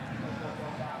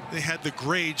had the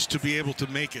grades to be able to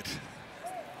make it.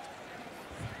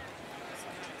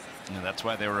 And that's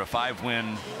why they were a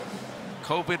 5-win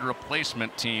COVID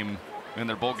replacement team in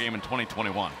their bowl game in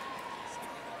 2021.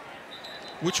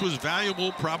 Which was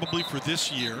valuable probably for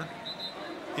this year,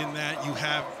 in that you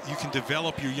can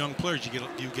develop your young players.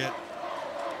 You get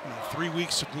 3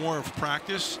 weeks more of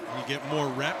practice, you get more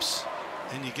reps,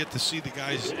 and you get to see the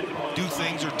guys do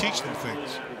things or teach them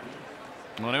things.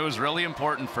 Well, it was really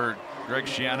important for Greg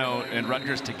Schiano and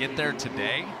Rutgers to get there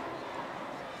today,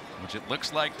 which it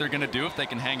looks like they're going to do if they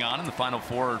can hang on in the final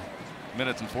 4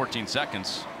 minutes and 14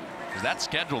 seconds. Because that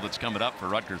schedule that's coming up for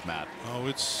Rutgers, Matt. Oh,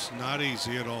 it's not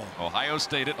easy at all. Ohio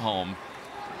State at home,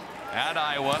 at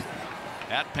Iowa,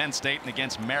 at Penn State, and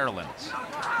against Maryland.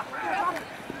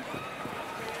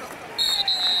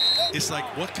 It's like,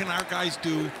 what can our guys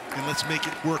do, and let's make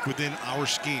it work within our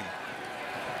scheme.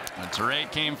 And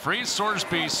Teray came free.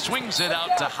 Sorsby swings it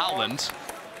out to Holland.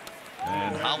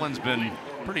 And Holland's been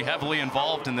pretty heavily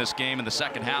involved in this game in the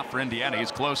second half for Indiana.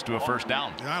 He's close to a first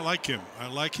down. Yeah, I like him. I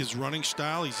like his running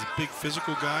style. He's a big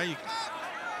physical guy. You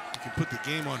can put the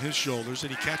game on his shoulders,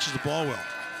 and he catches the ball well.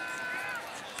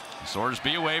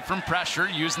 Sorsby away from pressure,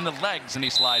 using the legs, and he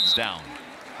slides down.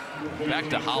 Back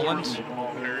to Holland.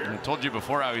 I told you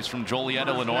before how he's from Joliet,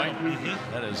 Illinois.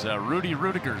 That is Rudy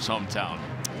Rudiger's hometown.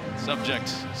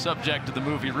 Subject to the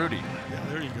movie Rudy. Yeah,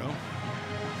 there you go.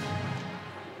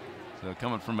 So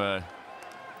coming from a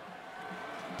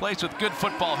place with good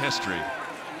football history.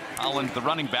 Holland, the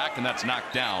running back, and that's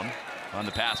knocked down on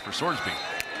the pass for Sorsby.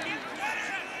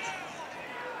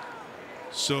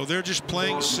 So they're just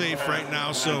playing safe right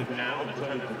now. So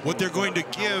what they're going to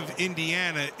give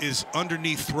Indiana is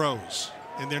underneath throws.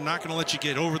 And they're not going to let you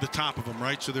get over the top of them,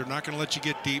 right? So they're not going to let you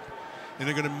get deep. And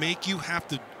they're going to make you have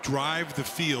to drive the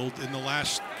field in the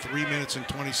last 3 minutes and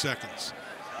 20 seconds.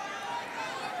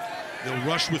 They'll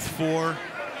rush with 4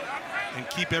 and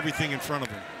keep everything in front of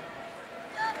them.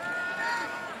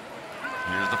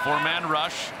 Here's the 4-man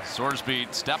rush.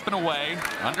 Sorsby stepping away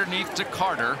underneath to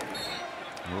Carter.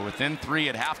 We're within 3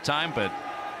 at halftime, but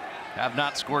have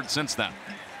not scored since then.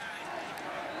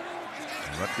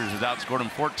 Rutgers has outscored him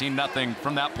 14-0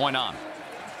 from that point on.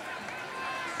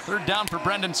 Third down for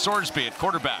Brendan Sorsby at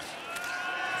quarterback.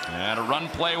 And a run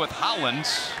play with Holland,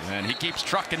 and he keeps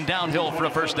trucking downhill for a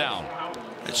first down.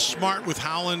 It's smart with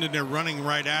Holland, and they're running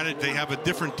right at it. They have a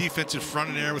different defensive front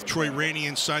in there with Troy Rainey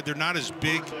inside. They're not as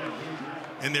big,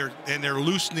 and they're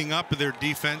loosening up their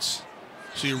defense.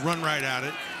 So you run right at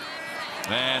it.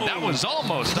 And that was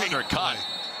almost undercut.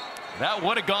 That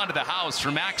would have gone to the house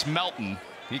for Max Melton.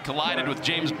 He collided with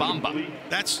James Bamba.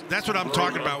 That's what I'm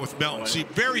talking about with Melton. See,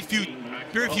 very few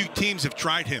teams have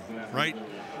tried him, right?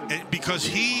 And because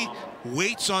he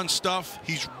waits on stuff,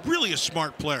 he's really a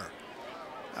smart player.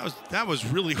 That was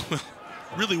really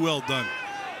well done.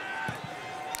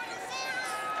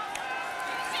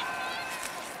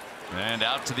 And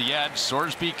out to the edge,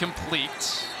 Sorsby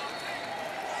complete.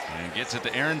 And gets it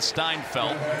to Aaron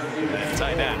Steinfeld,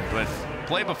 tight end. But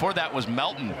play before that was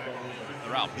Melton.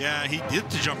 Route. Yeah, he did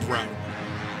the jump route.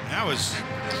 That was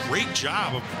a great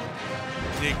job.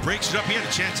 He breaks it up. He had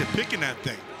a chance at picking that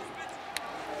thing.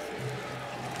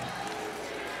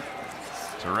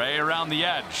 Teray around the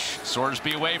edge.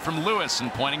 Sorsby away from Lewis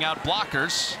and pointing out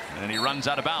blockers. And he runs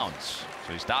out of bounds.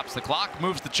 So he stops the clock,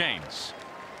 moves the chains.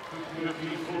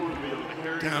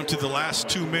 Down to the last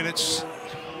 2 minutes.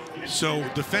 So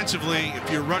defensively,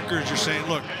 if you're Rutgers, you're saying,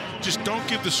 look, just don't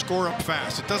give the score up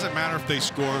fast. It doesn't matter if they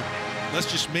score.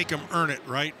 Let's just make them earn it,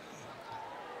 right?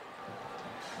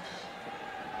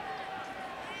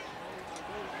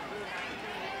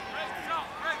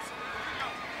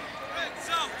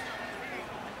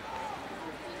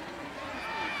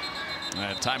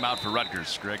 Timeout for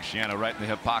Rutgers. Greg Schiano right in the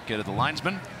hip pocket of the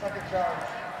linesman.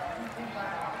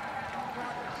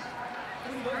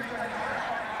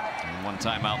 And 1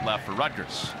 timeout left for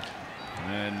Rutgers.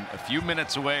 And a few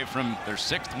minutes away from their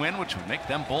 6th win, which would make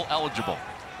them bowl eligible.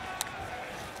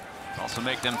 Also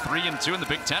make them 3-2 in the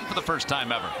Big Ten for the first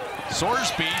time ever.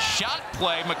 Sorsby shot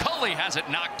play. McCulley has it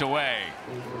knocked away.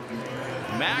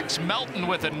 Max Melton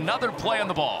with another play on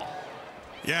the ball.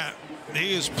 Yeah,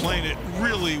 he is playing it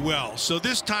really well. So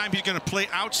this time he's going to play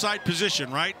outside position,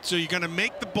 right? So you're going to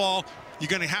make the ball. You're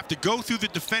going to have to go through the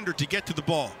defender to get to the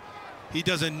ball. He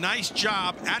does a nice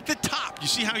job at the top. You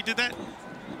see how he did that?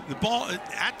 The ball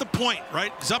at the point,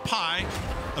 right? It's up high.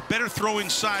 A better throw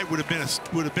inside would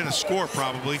have been a score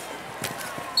probably.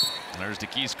 There's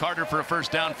DeKeys Carter for a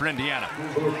first down for Indiana.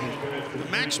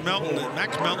 Max Melton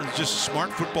is just a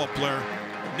smart football player.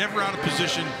 Never out of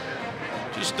position.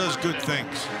 Just does good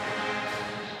things.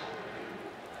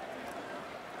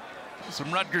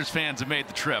 Some Rutgers fans have made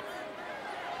the trip.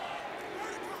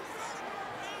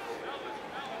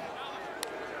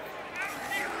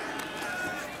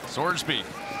 Sorsby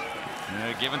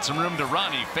given some room to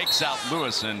run. He fakes out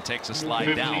Lewis and takes a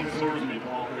slide down.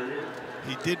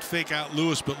 He did fake out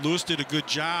Lewis, but Lewis did a good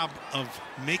job of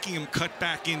making him cut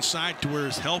back inside to where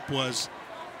his help was.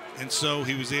 And so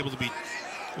he was able to be,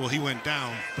 well, he went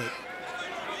down, but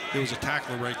there was a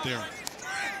tackler right there.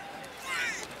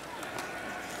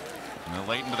 And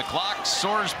late into the clock,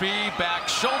 Sorsby back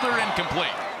shoulder incomplete.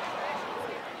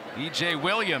 E.J.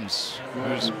 Williams,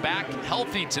 who's back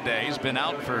healthy today. He's been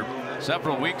out for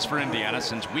several weeks for Indiana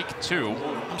since week 2.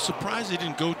 I'm surprised they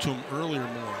didn't go to him earlier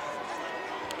more.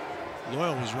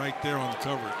 Loyal was right there on the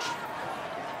coverage.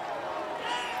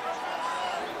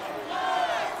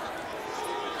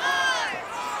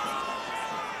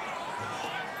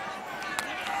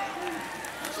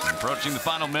 Approaching the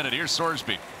final minute. Here's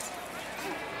Sorsby.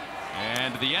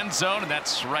 And the end zone, and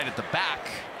that's right at the back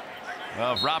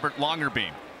of Robert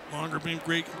Longerbeam. Longerbeam,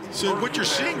 great. So what you're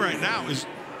seeing right now is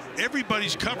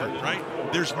everybody's covered, right?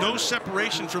 There's no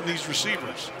separation from these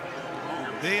receivers.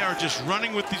 They are just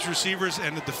running with these receivers,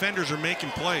 and the defenders are making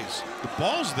plays. The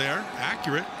ball's there,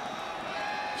 accurate.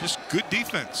 Just good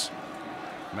defense.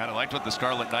 Matt, I liked what the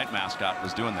Scarlet Knight mascot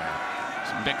was doing there.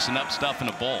 Just mixing up stuff in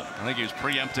a bowl. I think he was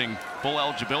preempting bowl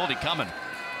eligibility coming.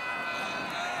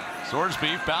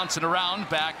 Sorsby bouncing around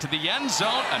back to the end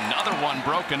zone. Another one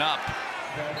broken up.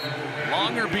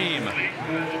 Longerbeam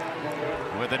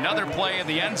with another play in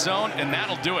the end zone, and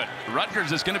that'll do it.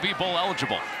 Rutgers is going to be bowl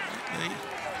eligible.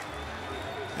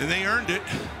 And they earned it.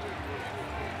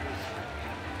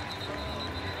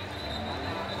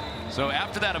 So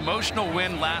after that emotional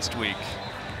win last week,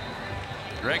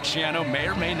 Greg Schiano may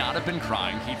or may not have been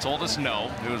crying. He told us no.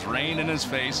 It was rain in his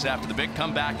face after the big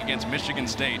comeback against Michigan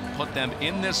State put them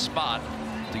in this spot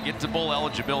to get to bowl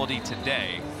eligibility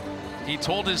today. He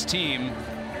told his team,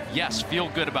 yes, feel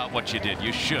good about what you did.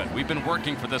 You should. We've been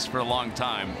working for this for a long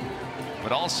time.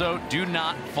 But also, do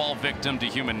not fall victim to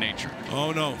human nature.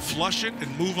 Oh, no. Flush it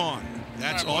and move on.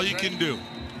 That's all you can do.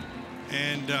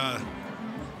 And I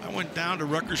went down to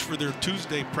Rutgers for their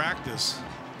Tuesday practice.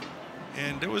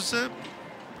 And it was a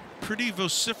pretty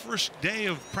vociferous day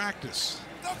of practice.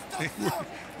 They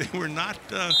were not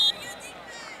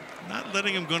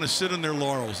letting them going to sit on their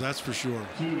laurels, that's for sure.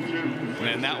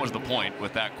 And that was the point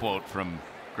with that quote from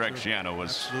Greg Schiano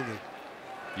was, absolutely.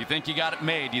 You think you got it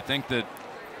made, you think that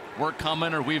we're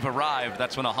coming or we've arrived,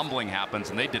 that's when a humbling happens,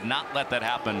 and they did not let that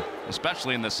happen,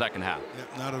 especially in the second half.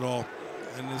 Yep, not at all.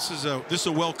 And this is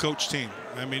a well-coached team.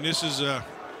 I mean, this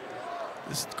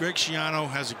Greg Schiano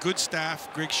has a good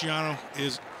staff. Greg Schiano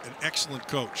is an excellent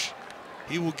coach.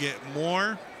 He will get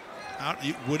more out.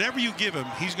 Whatever you give him,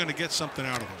 he's going to get something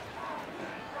out of him.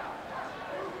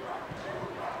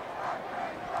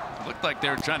 It looked like they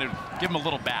were trying to give him a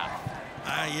little bath.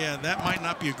 Yeah, that might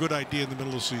not be a good idea in the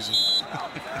middle of the season.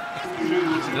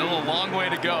 Still a long way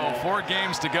to go. 4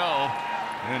 games to go.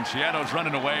 And Schiano's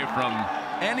running away from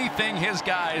anything his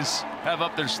guys have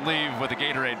up their sleeve with a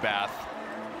Gatorade bath.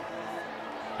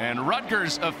 And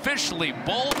Rutgers officially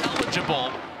bowl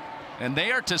eligible. And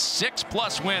they are to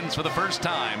 6+ wins for the first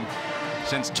time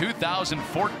since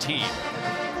 2014.